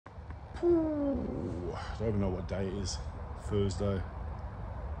Ooh, I don't even know what day it is. Thursday,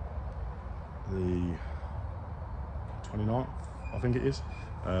 the 29th, I think it is.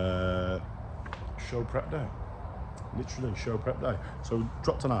 Show prep day. Literally show prep day. So we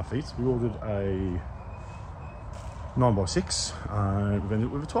dropped on our feet. We ordered a 9x6 and we've ended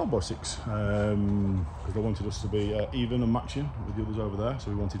up with a 12x6 because they wanted us to be even and matching with the others over there. So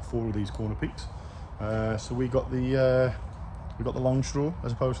we wanted 4 of these corner peaks. So we got the long straw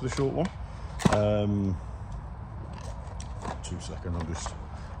as opposed to the short one. 2 seconds, I'm just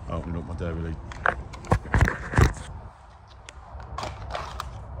opening up my dairy.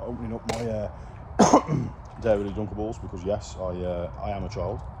 Opening up my dairy Dunkables because yes, I am a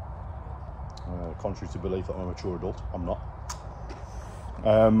child. Contrary to belief that I'm a mature adult, I'm not.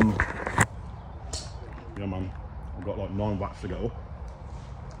 Yeah man, I've got like 9 watts to get up.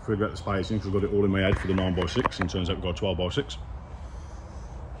 Figure out the spacing because I've got it all in my head for the 9x6 and turns out we've got a 12x6.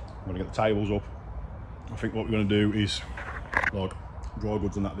 I'm going to get the tables up. I think what we're going to do is like dry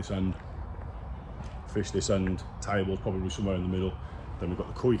goods on that this end, fish this end, tables probably somewhere in the middle. Then we've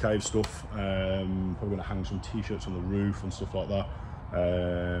got the koi cave stuff, probably going to hang some t-shirts on the roof and stuff like that.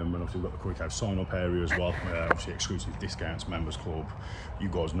 And obviously we've got the koi cave sign up area as well, obviously exclusive discounts, members club, you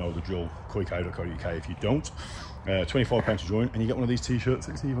guys know the drill, koicave.co.uk if you don't. £25 to join and you get one of these t-shirts.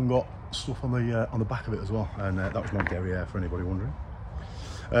 It's even got stuff on the back of it as well, and that was my derriere for anybody wondering.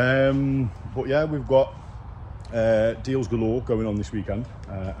 But yeah, we've got deals galore going on this weekend,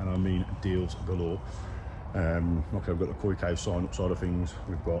 and I mean deals galore. Okay, we've got the koi cave sign up side of things.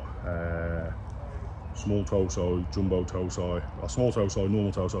 We've got small toe size, jumbo toe size, small toe size,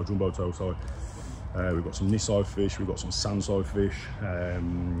 normal toe size, jumbo toe size. We've got some this side fish, we've got some sand side fish,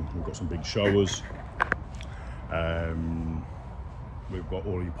 we've got some big showers. We've got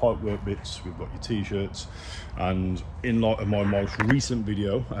all your pipe work bits, we've got your t-shirts, and in light of my most recent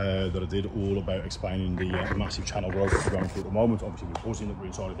video that I did all about explaining the massive channel growth that we're going through at the moment, obviously we're buzzing that we're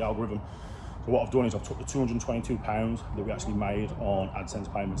inside of the algorithm. So what I've done is I've took the £222 that we actually made on AdSense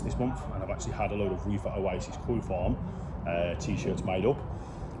payments this month, and I've actually had a load of Reef at Oasis Koi Farm t-shirts made up.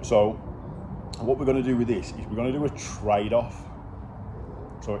 So what we're going to do with this is we're going to do a trade-off.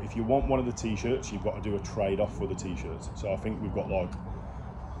 So if you want one of the t-shirts, you've got to do a trade-off for the t-shirts. So I think we've got like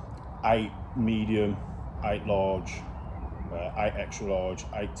 8 medium, 8 large, 8 extra large,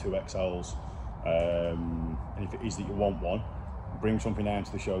 8 2XLs. And if it is that you want one, bring something down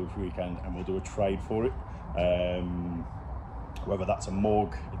to the show this weekend and we'll do a trade for it. Whether that's a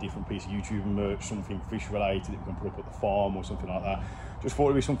mug, a different piece of YouTube merch, something fish related that we can put up at the farm or something like that. Just thought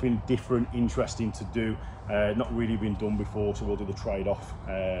it'd be something different, interesting to do. Not really been done before, so we'll do the trade-off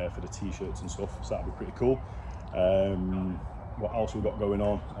for the t-shirts and stuff, so that'll be pretty cool. What else we've got going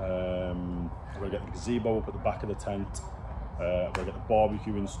on? We're gonna get the gazebo up at the back of the tent. We're gonna get the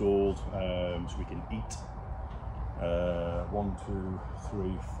barbecue installed so we can eat. 1, 2,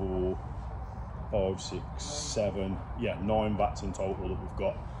 3, 4, 5, 6, 7, yeah, 9 vats in total that we've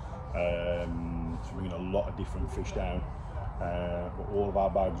got. So bringing a lot of different fish down. Got all of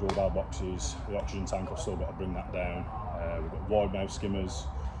our bags, all of our boxes. The oxygen tank, I've still got to bring that down. We've got wide mouth skimmers.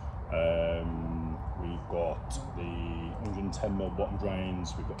 We've got the 110mm bottom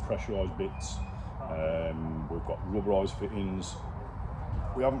drains. We've got pressurised bits. We've got rubberised fittings.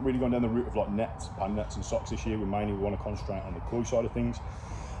 We haven't really gone down the route of like nets, pan nets and socks this year. We mainly want to concentrate on the koi side of things.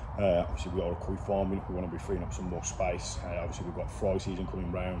 Obviously we are a koi farming, we want to be freeing up some more space. Obviously we've got fry season coming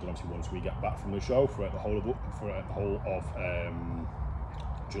round, and obviously once we get back from the show throughout the whole of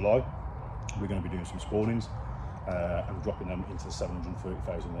July, we're going to be doing some spawnings and dropping them into the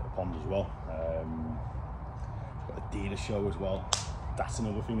 730,000 litre pond as well. We've got a dealer show as well. That's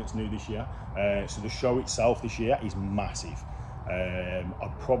another thing that's new this year. So the show itself this year is massive.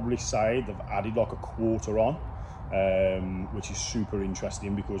 I'd probably say they've added like a quarter on, which is super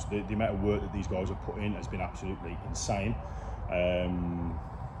interesting because the amount of work that these guys have put in has been absolutely insane. I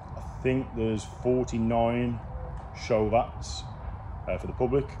think there's 49 show vats for the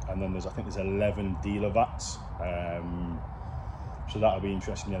public, and then I think there's 11 dealer vats. So that'll be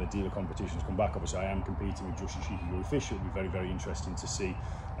interesting. Yeah, the dealer competitions come back. Obviously, I am competing with Just Cheeky Gooey Fish. It'll be very, very interesting to see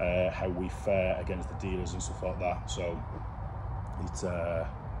how we fare against the dealers and stuff like that. So it's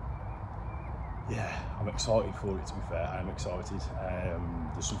yeah, I'm excited for it, to be fair. I'm excited.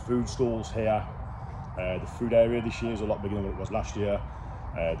 There's some food stalls here. The food area this year is a lot bigger than what it was last year.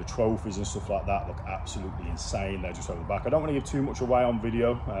 The trophies and stuff like that look absolutely insane. They're just over the back. I don't want to give too much away on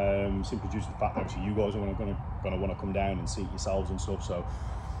video, simply due to the fact that obviously you guys are going to want to come down and see it yourselves and stuff. So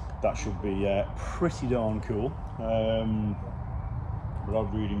that should be pretty darn cool. But I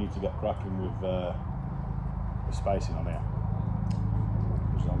really need to get cracking with the spacing on here,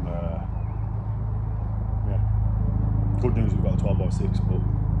 because Good news, we've got a 12x6, but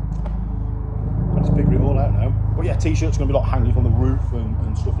I just figure it all out now. But yeah, t-shirts are going to be like hanging from the roof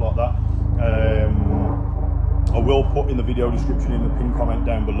and stuff like that. I will put in the video description, in the pinned comment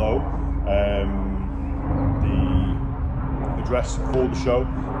down below, the address for the show.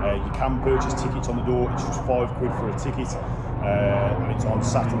 You can purchase tickets on the door. It's just £5 for a ticket, and it's on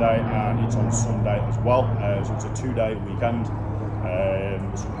Saturday and it's on Sunday as well. So it's a 2-day weekend.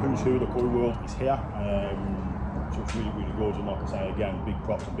 So who's who of the koi world is here. So it's really, really gorgeous. And like I say, again, big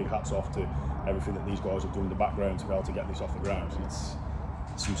props and big hats off to everything that these guys have done in the background to be able to get this off the ground. It's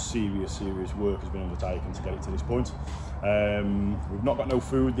some serious work has been undertaken to get it to this point. We've not got no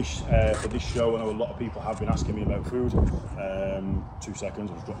food for this show. I know a lot of people have been asking me about food. 2 seconds,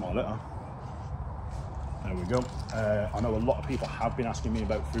 I'll just drop my letter. There we go. I know a lot of people have been asking me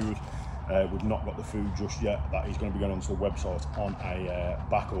about food. We've not got the food just yet. That is going to be going onto the website on a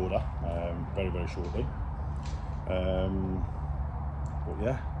back order very, very shortly. But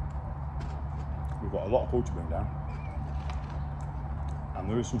yeah, we've got a lot of koi to bring down. And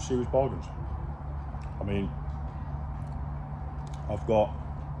there is some serious bargains. I mean, I've got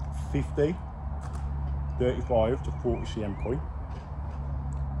 50, 35 to 40 cm koi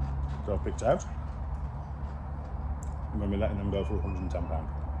that I've picked out. I'm going to be letting them go for £110.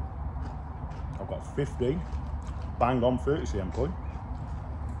 I've got 50, bang on 30 cm koi.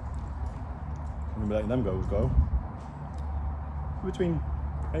 I'm going to be letting them go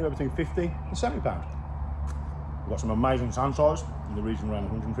anywhere between 50 and £70. We've got some amazing sand size in the region around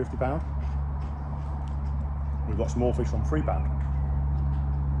 £150. We've got small fish from £3.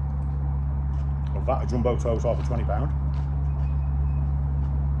 Of that, a jumbo toe size for £20.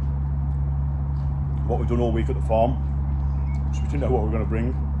 What we've done all week at the farm, so we didn't know what we were going to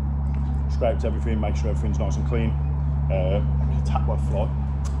bring. Scraped everything, made sure everything's nice and clean. Attacked by a fly.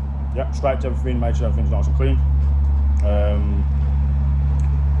 Yep, scraped everything, made sure everything's nice and clean.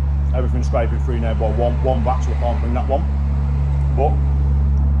 Everything's scraping free now by one back, so I can't bring that one. But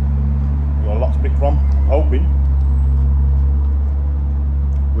we've got a lot to pick from. I'm hoping,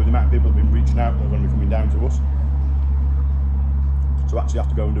 with the amount of people that have been reaching out, they're going to be coming down to us, to actually have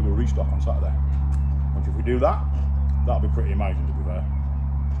to go and do a restock on Saturday. And if we do that, that'll be pretty amazing, to be fair.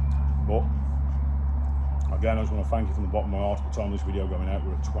 But again, I just want to thank you from the bottom of my heart for the time this video going out.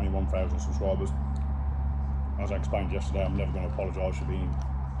 We're at 21,000 subscribers. As I explained yesterday, I'm never going to apologise for being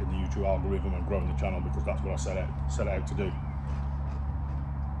in the YouTube algorithm and growing the channel, because that's what I set out to do.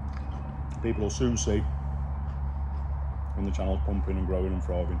 People will soon see when the channel's pumping and growing and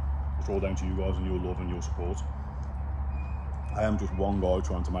thriving. It's all down to you guys and your love and your support. I am just one guy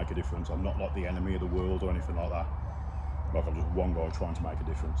trying to make a difference. I'm not like the enemy of the world or anything like that. Like, I'm just one guy trying to make a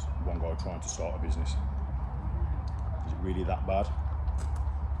difference. One guy trying to start a business. Is it really that bad?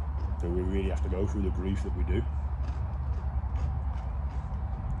 Do we really have to go through the grief that we do?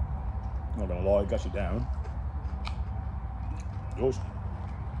 Not gonna lie, it gets you down. It does.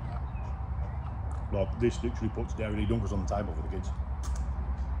 Like, this literally puts dairy dunkers on the table for the kids.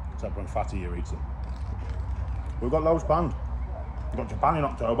 Except when Fatty here eats them. We've got loads planned. We've got Japan in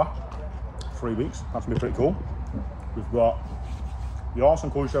October. 3 weeks. That's gonna be pretty cool. We've got the Arse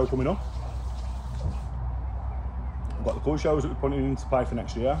and Koi show coming up. We've got the koi shows that we're putting into play for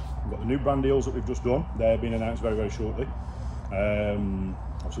next year. We've got the new brand deals that we've just done. They're being announced very, very shortly.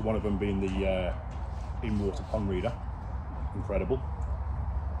 Obviously one of them being the in-water pond reader. Incredible.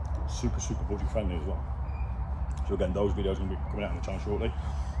 Super budget friendly as well. So again, those videos are going to be coming out on the channel shortly.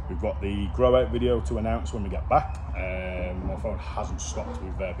 We've got the grow out video to announce when we get back. My phone hasn't stopped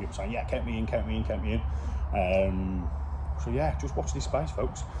with people saying, yeah, count me in. So yeah, just watch this space,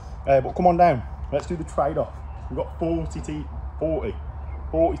 folks. But come on down, let's do the trade-off. We've got 40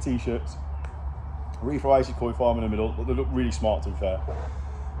 t-shirts. Reef Oasis Koi Farm in the middle. They look really smart, to be fair.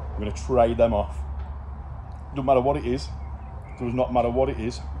 I'm going to trade them off. Doesn't matter what it is. Does not matter what it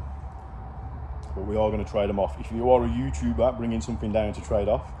is. But we are going to trade them off. If you are a YouTuber bringing something down to trade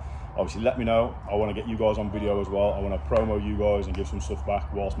off, obviously let me know. I want to get you guys on video as well. I want to promo you guys and give some stuff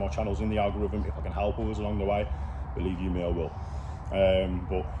back whilst my channel's in the algorithm. If I can help others along the way, believe you me, I will.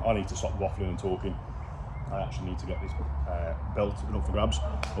 But I need to stop waffling and talking. I actually need to get this built and up for grabs,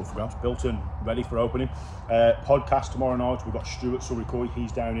 built and ready for opening. Podcast tomorrow night. We've got Stuart Surrey Koi.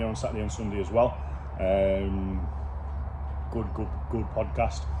 He's down here on Saturday and Sunday as well. Good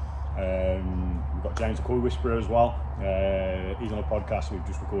podcast. We've got James the Koi Whisperer as well. He's on a podcast. We've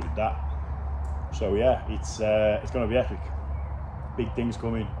just recorded that. So yeah, it's going to be epic. Big things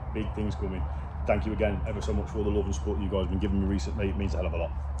coming. Thank you again ever so much for all the love and support you guys have been giving me recently. It means a hell of a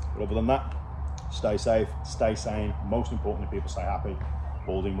lot. But other than that, stay safe, stay sane. Most importantly, people stay happy.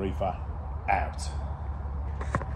 Balding Reefer out.